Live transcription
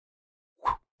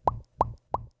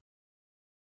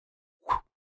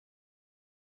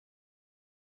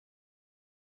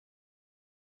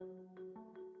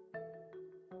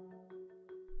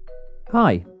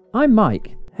Hi, I'm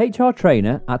Mike, HR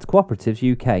Trainer at Co-operatives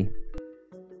UK.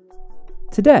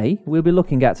 Today we'll be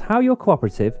looking at how your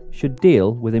cooperative should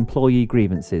deal with employee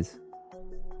grievances.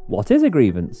 What is a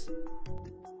grievance?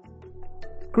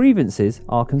 Grievances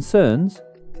are concerns,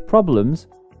 problems,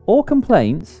 or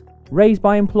complaints raised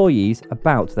by employees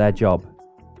about their job.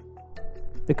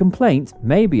 The complaint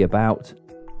may be about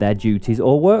their duties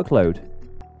or workload,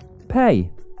 pay,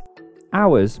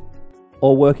 hours,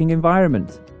 or working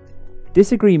environment,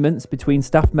 disagreements between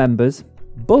staff members,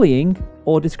 bullying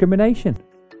or discrimination,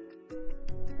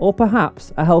 or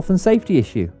perhaps a health and safety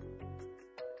issue.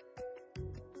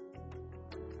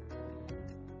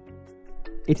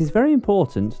 It is very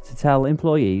important to tell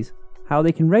employees how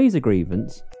they can raise a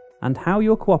grievance and how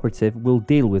your cooperative will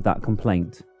deal with that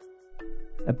complaint.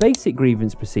 A basic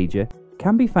grievance procedure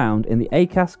can be found in the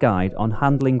ACAS guide on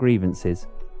handling grievances.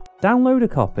 Download a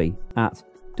copy at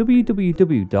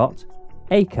www.acas.org.uk.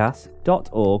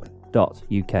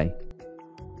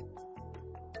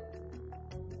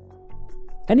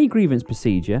 Any grievance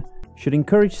procedure should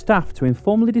encourage staff to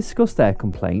informally discuss their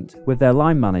complaint with their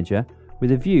line manager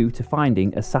with a view to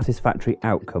finding a satisfactory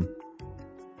outcome.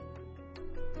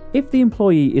 If the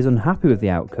employee is unhappy with the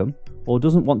outcome or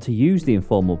doesn't want to use the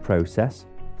informal process,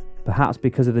 perhaps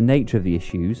because of the nature of the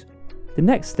issues, the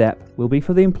next step will be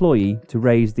for the employee to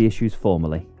raise the issues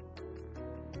formally.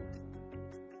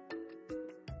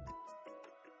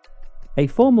 A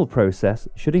formal process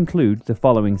should include the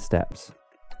following steps: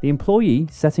 the employee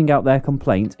setting out their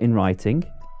complaint in writing,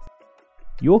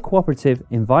 your cooperative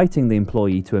inviting the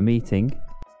employee to a meeting,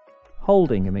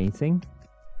 holding a meeting,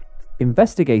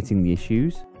 investigating the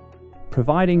issues,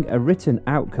 providing a written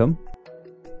outcome,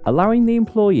 allowing the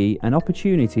employee an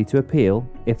opportunity to appeal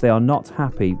if they are not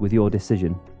happy with your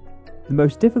decision. The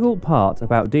most difficult part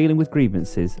about dealing with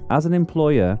grievances as an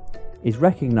employer is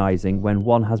recognizing when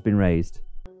one has been raised.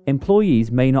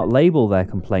 Employees may not label their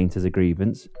complaint as a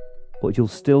grievance, but you'll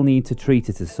still need to treat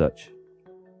it as such.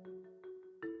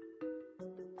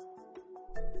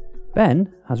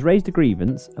 Ben has raised a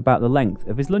grievance about the length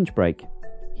of his lunch break.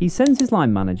 He sends his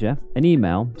line manager an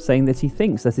email saying that he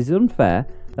thinks that it is unfair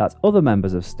that other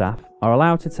members of staff are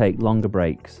allowed to take longer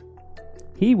breaks.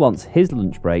 He wants his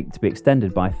lunch break to be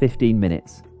extended by 15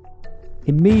 minutes.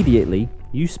 Immediately,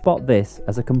 you spot this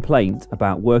as a complaint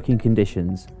about working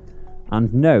conditions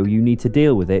and know you need to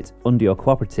deal with it under your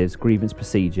cooperative's grievance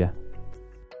procedure.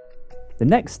 The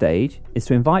next stage is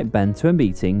to invite Ben to a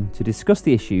meeting to discuss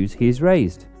the issues he has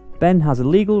raised. Ben has a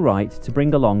legal right to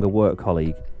bring along a work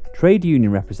colleague, trade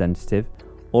union representative,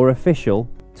 or official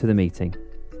to the meeting.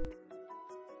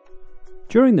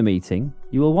 During the meeting,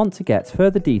 you will want to get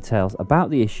further details about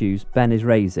the issues Ben is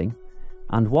raising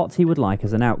and what he would like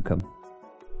as an outcome.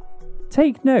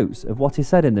 Take notes of what is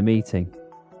said in the meeting.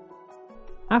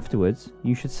 Afterwards,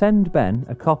 you should send Ben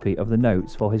a copy of the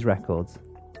notes for his records.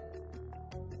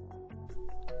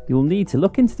 You will need to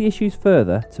look into the issues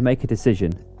further to make a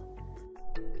decision.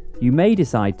 You may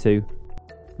decide to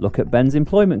look at Ben's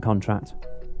employment contract.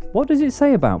 What does it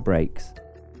say about breaks?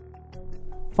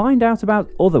 Find out about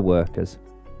other workers.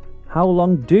 How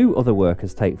long do other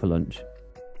workers take for lunch?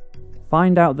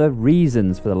 Find out the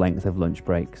reasons for the length of lunch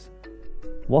breaks.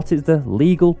 What is the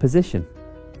legal position?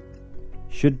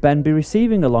 Should Ben be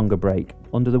receiving a longer break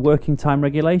under the working time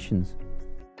regulations?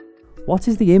 What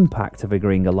is the impact of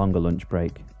agreeing a longer lunch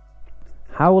break?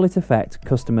 How will it affect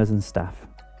customers and staff?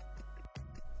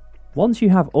 Once you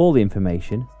have all the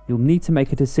information, you'll need to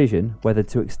make a decision whether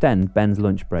to extend Ben's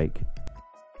lunch break.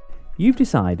 You've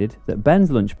decided that Ben's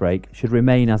lunch break should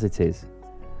remain as it is,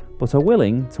 but are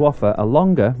willing to offer a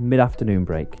longer mid-afternoon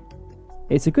break.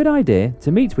 It's a good idea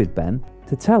to meet with Ben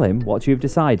to tell him what you've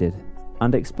decided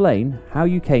and explain how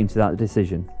you came to that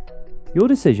decision. Your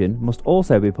decision must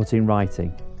also be put in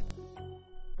writing.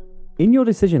 In your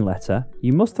decision letter,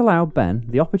 you must allow Ben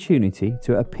the opportunity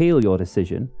to appeal your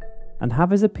decision and have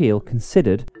his appeal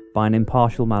considered by an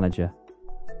impartial manager.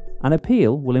 An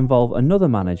appeal will involve another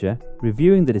manager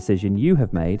reviewing the decision you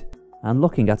have made and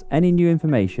looking at any new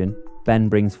information Ben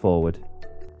brings forward.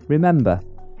 Remember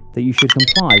that you should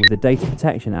comply with the Data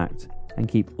Protection Act and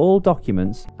keep all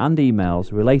documents and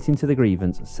emails relating to the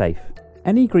grievance safe.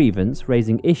 Any grievance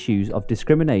raising issues of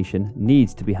discrimination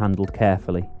needs to be handled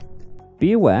carefully.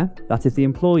 Be aware that if the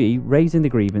employee raising the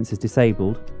grievance is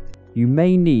disabled, you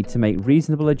may need to make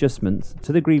reasonable adjustments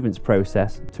to the grievance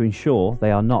process to ensure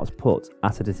they are not put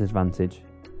at a disadvantage.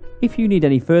 If you need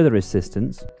any further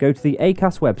assistance, go to the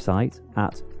ACAS website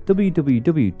at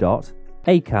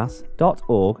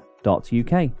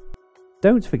www.acas.org.uk.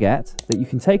 Don't forget that you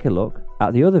can take a look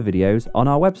at the other videos on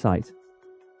our website.